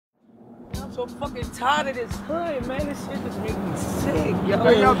I'm so fucking tired of this hood, man. This shit just make me sick, yo.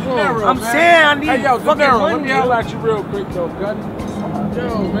 Hey, yo, Deniro, I'm man. saying I need hey, yo, fucking Deniro, money. let me holler at you real quick, though, Gunny.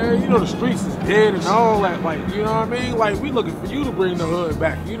 Yo, man, you know the streets is dead and all that, like, you know what I mean? Like, we looking for you to bring the hood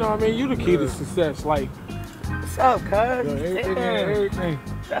back, you know what I mean? You the key to success, like. What's up, cuz? Everything.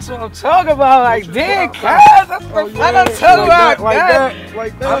 That's what I'm talking about, like, damn, cuz. That's what I'm talking about, like that,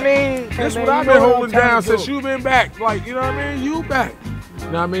 like that. I mean, that's what I've been holding down since you been back, like, you know what I mean? You back. You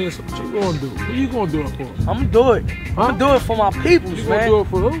know what I mean? So what you gonna do? What you gonna do it for? I'm gonna do it. Huh? I'm gonna do it for my peoples, you man. You gonna do it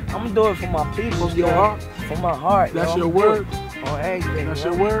for who? I'm gonna do it for my peoples, From your heart? From my heart. That's your word? On everything. That's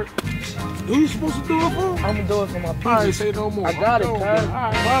your word? Who you supposed to do it for? I'm gonna do it for my peoples. Alright, say no more. I got it, cuz.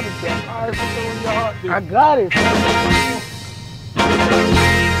 Alright, promise that. Alright, put that on your heart, dude. I got it, cuz.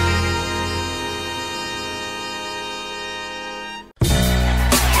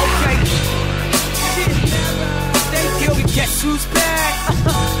 Guess who's back?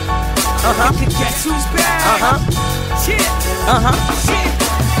 Guess who's back? Shit.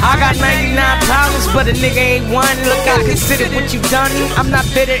 I got 99 problems, but a nigga ain't one. Look, I consider what you done. I'm not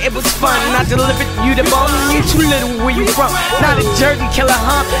bitter, it was fun. I delivered you the bone. You too little where you from. Not a jersey killer,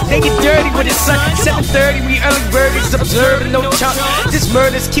 huh? They get dirty with his son. 7:30, we early birdies, observing no chunk. This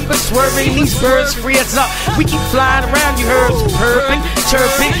murders keep us swerving. These birds free us up. We keep flying around, you herbs, purping,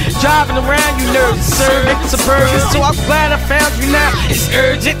 chirping, driving around, you nerds, serving, suburban. So I'm glad I found you now. It's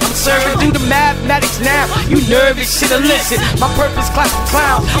urgent, I'm serving through the mathematics now. You nervous, should've listened. My purpose, class and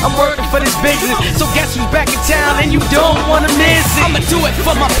clown. I'm working for this business, so guess who's back in town and you don't wanna miss it. I'ma do it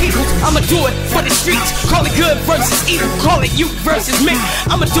for my people, I'ma do it for the streets. Call it good versus evil, call it you versus me.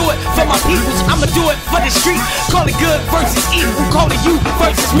 I'ma do it for my peoples, I'ma do it for the streets. Call it good versus evil, call it you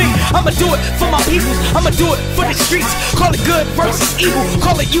versus me. I'ma do it for my peoples, I'ma do it for the streets. Call it good versus evil,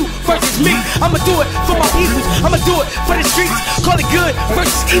 call it you versus me. I'ma do it for my peoples, I'ma do it for the streets. Call it good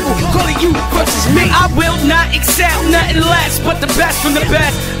versus evil, call it you versus me. I will not accept nothing less but the best from the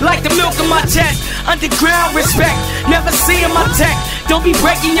best. Like the milk in my chest, underground respect. Never seeing my tech. Don't be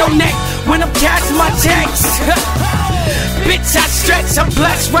breaking your neck when I'm cashing my checks. Bitch, I stretch, I'm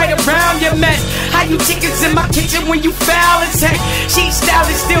blessed right around your mess. How you chickens in my kitchen when you foul as heck? She style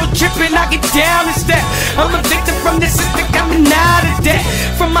is still tripping, I get down and step. I'm a victim from the system, coming out of debt.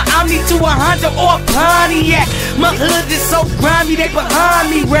 From my Omni to a Honda or a Pontiac. My hood is so grimy, they behind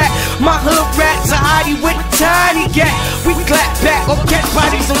me rap. My hood rats are hiding with a tiny gap. We clap back or catch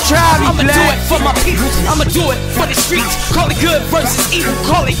bodies, so try me. I'ma do it for my people, I'ma do it for the streets. Call it good versus evil,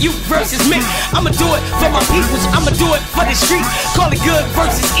 call it you versus me. I'ma do it for my peoples, I'ma do it for the streets. Call it good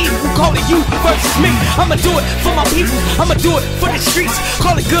versus evil, call it you versus me. I'ma do it for my people, I'ma do it for the streets.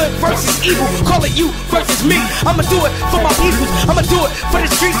 Call it good versus evil, call it you versus me. I'ma do it for my peoples, I'ma do it for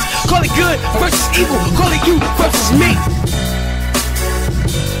the streets. Call it good versus evil, call it you versus me.